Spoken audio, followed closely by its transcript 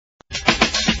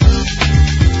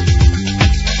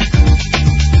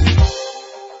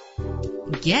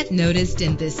Get noticed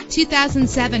in this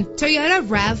 2007 Toyota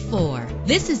RAV4.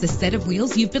 This is the set of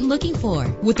wheels you've been looking for,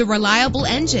 with a reliable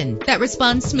engine that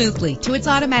responds smoothly to its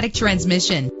automatic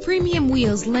transmission. Premium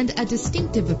wheels lend a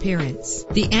distinctive appearance.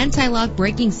 The anti-lock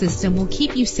braking system will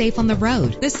keep you safe on the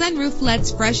road. The sunroof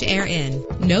lets fresh air in.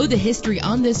 Know the history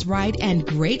on this ride and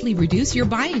greatly reduce your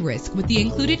buying risk with the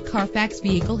included Carfax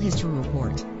Vehicle History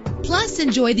Report. Plus,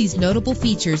 enjoy these notable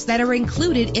features that are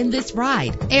included in this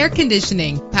ride: air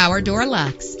conditioning, power door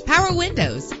locks, power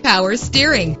windows, power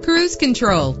steering, cruise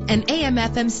control, an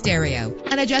AM/FM stereo,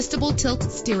 an adjustable tilt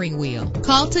steering wheel.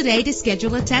 Call today to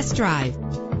schedule a test drive.